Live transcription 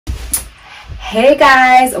Hey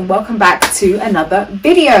guys, and welcome back to another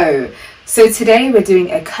video. So today we're doing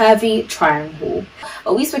a curvy triangle.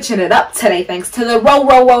 We switching it up today thanks to the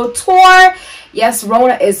Row tour. Yes,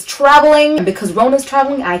 Rona is traveling, and because Rona's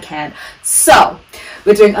traveling, I can. So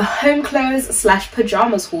we're doing a home clothes /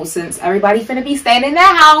 pajamas haul since everybody finna be staying in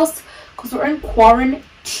their house because we're in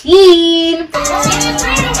quarantine.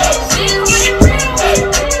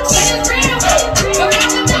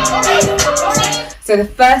 So the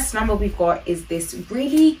first number we've got is this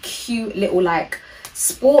really cute little like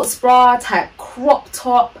sports bra type crop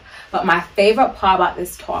top. But my favorite part about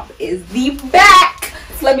this top is the back.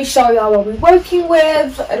 So let me show y'all what we're working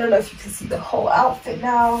with. I don't know if you can see the whole outfit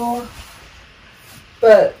now,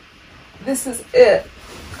 but this is it.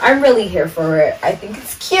 I'm really here for it. I think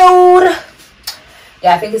it's cute.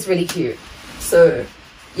 Yeah, I think it's really cute. So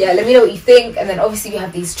yeah, let me know what you think. And then obviously we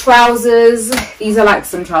have these trousers. These are like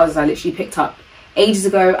some trousers I literally picked up ages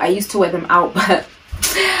ago. I used to wear them out, but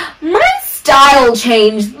my style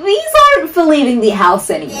changed. These aren't for leaving the house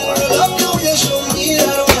anymore.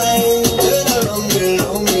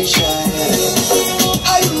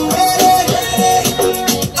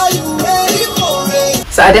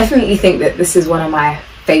 So I definitely think that this is one of my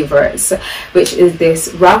favorites, which is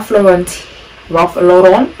this Ralph Lauren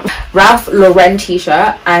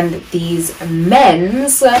t-shirt and these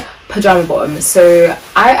men's pajama bottoms. So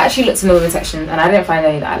I actually looked in the women's section and I didn't find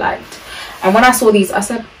any that I liked, and when I saw these I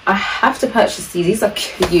said I have to purchase these. These are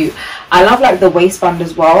cute. I love like the waistband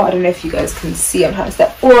as well. I don't know if you guys can see, I'm trying to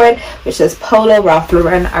step forward, which says Polo Ralph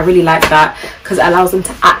Lauren. I really like that because it allows them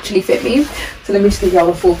to actually fit me. So let me just give y'all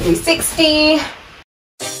a full 360.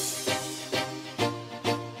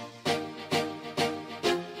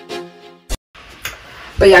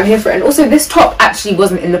 But yeah, I'm here for it. And also this top actually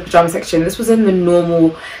wasn't in the pajama section. This was in the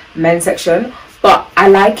normal men's section. But I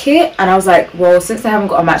like it. And I was like, well, since I haven't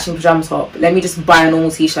got a matching pajama top, let me just buy a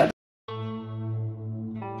normal t-shirt.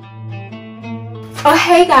 Oh,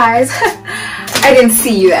 hey guys. I didn't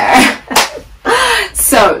see you there.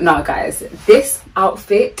 So, no guys, this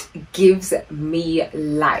outfit gives me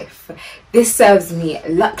life. This serves me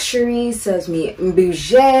luxury, serves me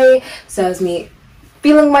bougie, serves me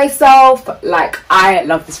feeling myself. Like, I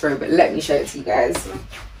love this robe, but let me show it to you guys.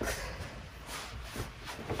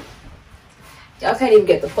 Y'all can't even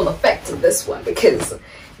get the full effect of this one because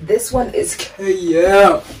this one is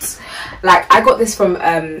cute. Like, I got this from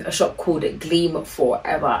a shop called Gleam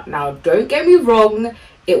Forever. Now, don't get me wrong,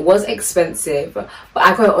 it was expensive, but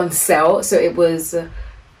I got it on sale, so it was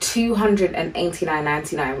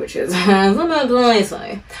 $289.99, which is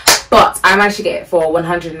but I managed to get it for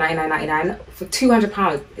 $199.99 for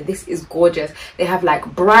 £200. This is gorgeous. They have like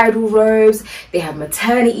bridal robes, they have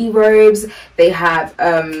maternity robes, they have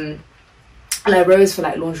like robes for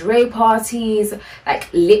like lingerie parties. Like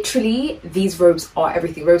literally these robes are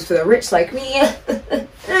everything. Robes for the rich like me.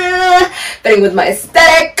 Fitting with my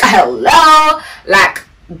aesthetic. Hello. Like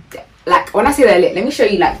when I say they're lit, let me show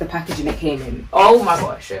you like the packaging it came in. Oh my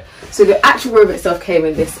gosh. So the actual robe itself came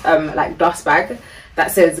in this like dust bag that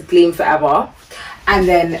says Gleam Forever, and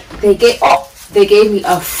then they gave me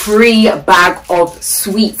a free bag of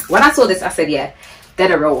sweets. When I saw this I said, yeah, they're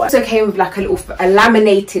the real one. So it came with like a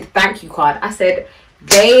laminated thank you card. I said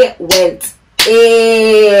they went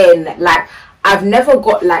in. Like, I've never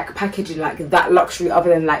got like packaging like that luxury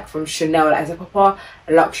other than like from Chanel, like, as a proper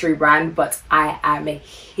luxury brand, but I am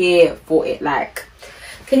here for it. Like,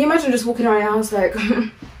 can you imagine just walking around your house like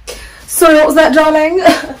sorry, what was that, darling?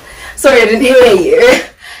 Sorry, I didn't hear you.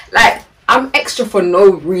 Like, I'm extra for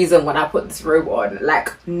no reason when I put this robe on.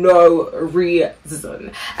 Like, no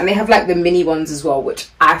reason. And they have like the mini ones as well, which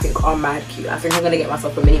I think are mad cute. I think I'm gonna get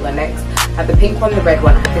myself a mini one next. I have the pink one, the red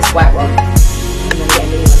one, I have this white one. I'm gonna get a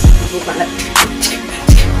mini one.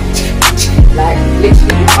 Like,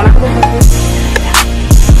 literally,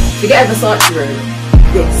 if you get a Versace robe,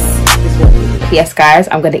 this is what we need. Yes guys,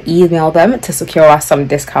 I'm going to email them to secure us some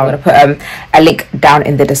discount. I'm going to put a link down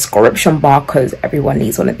in the description bar because everyone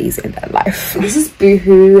needs one of these in their life. This is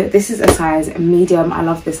Boohoo. This is a size medium. I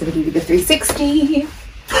love this. Let me give you the 360.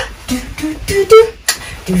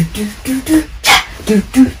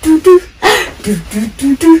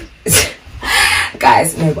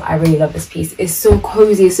 Guys, no, but I really love this piece. It's so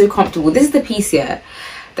cozy, it's so comfortable. This is the piece here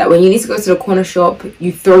that when you need to go to the corner shop,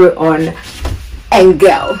 you throw it on and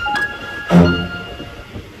go.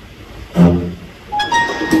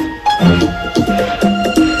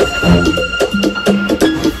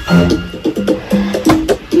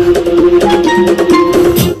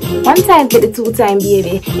 One time get the 2 time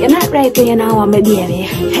baby. You're not right there, you know want me baby.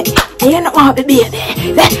 You don't want me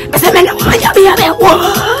baby. But I don't want your baby.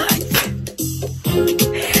 What?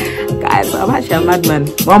 Guys, I'm actually a madman.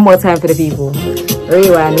 One more time for the people.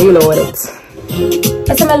 Rewind, reload it.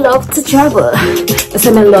 I say I love to travel. I say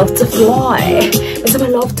I love to fly. I say I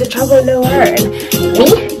love to travel and learn.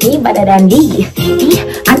 Me better than thee.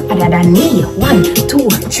 And other than me. 1, 2,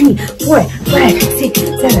 3, 4, 5, 6,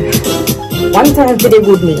 7. One time for the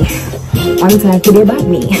good me. One time for the bad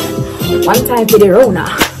me. One time for the Rona.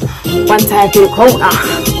 One time for the Corona.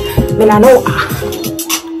 Melanoma.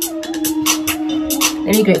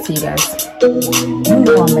 Let me great to you guys. You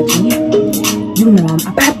know I'm a G. You know I'm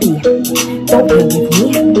a pappy. Don't play with me.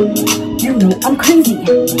 You know I'm crazy.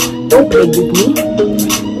 Don't play with me.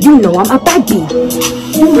 You know I'm a baddie.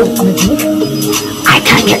 You know I'm a G. I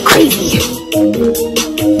can't get crazy.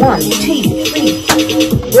 1, 2, 3.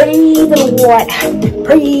 Praise the Lord.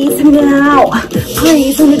 Praise Him now.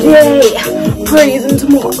 Praise Him today. Praise Him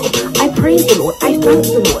tomorrow. I praise the Lord. I thank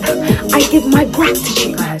the Lord. I give my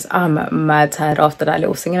gratitude. Guys, I'm mad tired after that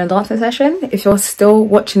little singing and dancing session. If you're still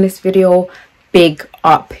watching this video, big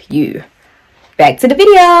up you. Back to the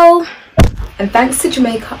video. And thanks to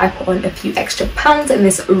Jamaica, I put on a few extra pounds in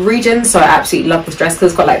this region. So I absolutely love this dress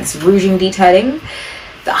because it's got like this ruching detailing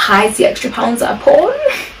that hides the extra pounds that I put on.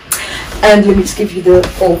 And let me just give you the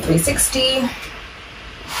full 360.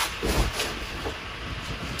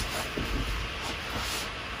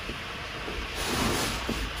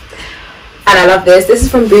 And I love this. This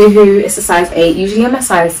is from Boohoo. It's a size 8. Usually I'm a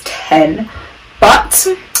size 10. But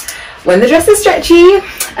when the dress is stretchy,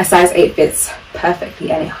 a size 8 fits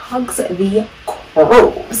perfectly and it hugs the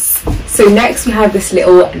curves. So next we have this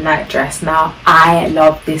little night dress. Now I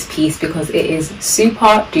love this piece because it is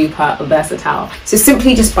super duper versatile. So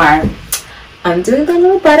simply just by undoing the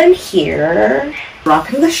little button here,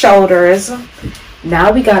 dropping the shoulders.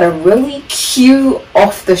 Now we got a really cute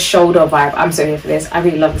off the shoulder vibe. I'm so here for this. I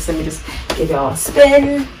really love this. Let me just give y'all a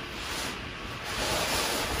spin.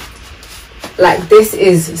 Like, this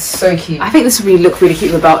is so cute. I think this would really look really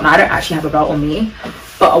cute with a belt. Now I don't actually have a belt on me,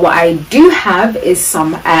 but what I do have is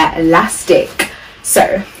some elastic.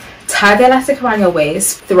 So tie the elastic around your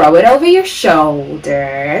waist, throw it over your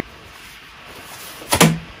shoulder,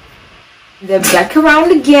 then back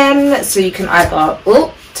around again, so you can either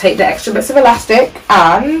take the extra bits of elastic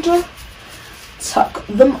and tuck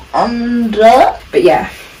them under. But yeah,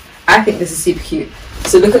 I think this is super cute.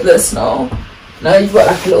 So look at this now. Now you've got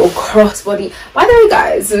like a little crossbody. By the way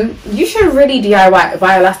guys, you should really DIY,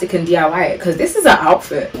 buy elastic and DIY it, because this is an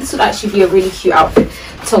outfit. This would actually be a really cute outfit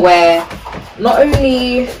to wear not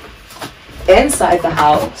only inside the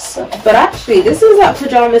house, but actually this is that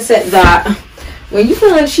pajama set that when you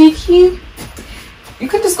feeling cheeky, you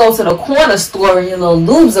could just go to the corner store and your little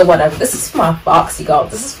lubes or whatever. This is for my foxy girls.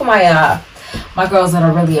 This is for my my girls that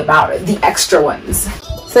are really about it, the extra ones.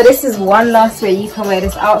 So this is one last way you can wear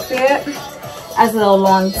this outfit. As a little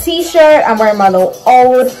long t-shirt. I'm wearing my little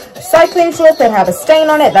old cycling shorts that have a stain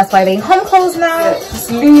on it. That's why they home clothes now. It's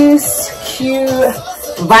loose, cute,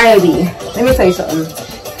 vibey. Let me tell you something.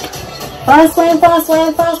 Fast lane, fast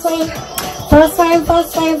lane, fast lane. Fast lane,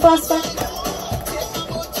 fast lane, fast lane.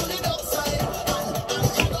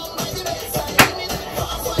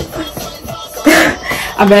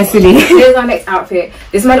 I'm very silly. Here's our next outfit.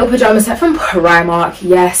 This is my little pajama set from Primark.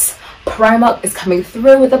 Yes, Primark is coming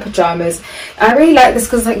through with the pajamas. I really like this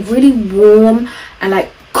because it's like really warm and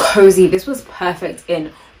like cozy. This was perfect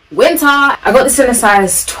in winter. I got this in a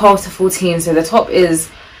size 12 to 14, so the top is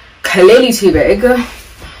clearly too big,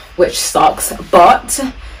 which sucks, but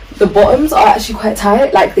the bottoms are actually quite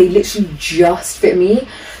tight. Like, they literally just fit me.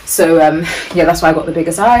 So yeah, that's why I got the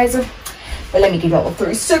bigger size. But let me give you a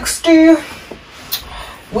 360.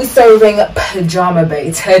 We're serving pajama bay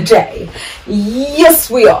today. Yes,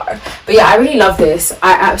 we are. But yeah, I really love this.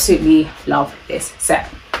 I absolutely love this set.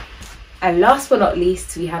 And last but not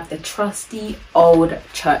least, we have the trusty old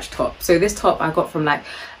church top. So this top I got from like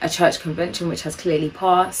a church convention, which has clearly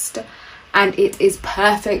passed. And it is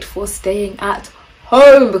perfect for staying at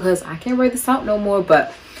home because I can't wear this out no more.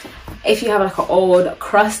 But if you have like an old,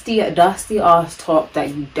 crusty, dusty ass top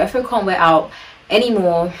that you definitely can't wear out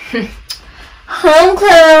anymore, home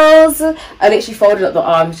clothes. I literally folded up the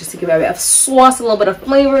arms just to give it a bit of sauce, a little bit of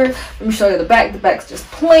flavor. Let me show you the back. The back's just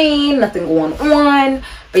plain, nothing going on.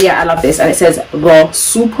 But yeah, I love this. And it says the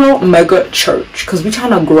super mega church because we're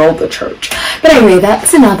trying to grow the church. But anyway,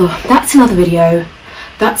 that's another video.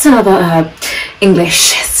 That's another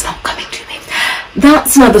English. It's not coming to me.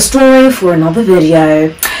 That's another story for another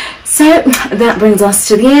video. So So that brings us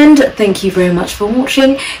to the end. Thank you very much for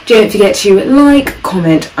watching. Don't forget to like,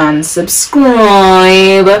 comment and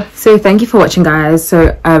subscribe. So thank you for watching, guys.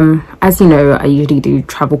 So as you know, I usually do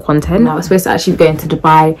travel content. I was supposed to actually be going to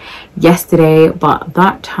Dubai yesterday, but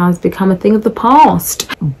that has become a thing of the past.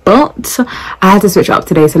 But I had to switch it up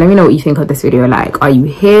today, so let me know what you think of this video. Like, are you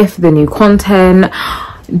here for the new content?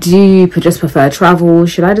 Do you just prefer travel?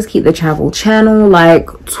 Should I just keep the travel channel? Like,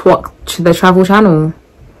 the travel channel?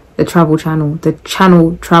 The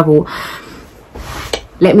channel travel.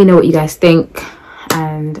 Let me know what you guys think,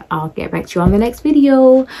 and I'll get back to you on the next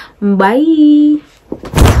video. Bye.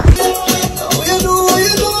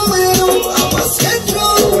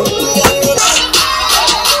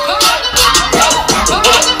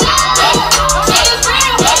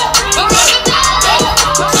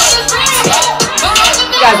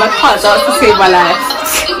 Guys, I can't dance to save my life.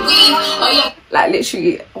 Like,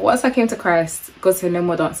 literally, once I came to Christ, God said no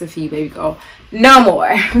more dancing for you, baby girl. No more.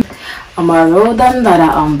 I'm a road and that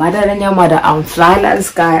I'm better than your mother. I'm fly like the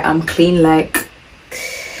sky. I'm clean like...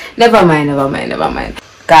 Never mind.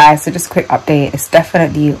 Guys, so just a quick update. It's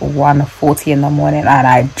definitely 1:40 in the morning and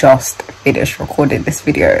I just finished recording this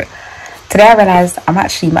video. Today I realized I'm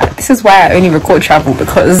actually mad. This is why I only record travel,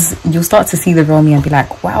 because you'll start to see the real me and be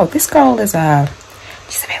like, wow, this girl is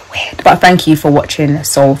she's a bit weird. But thank you for watching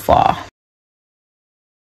so far.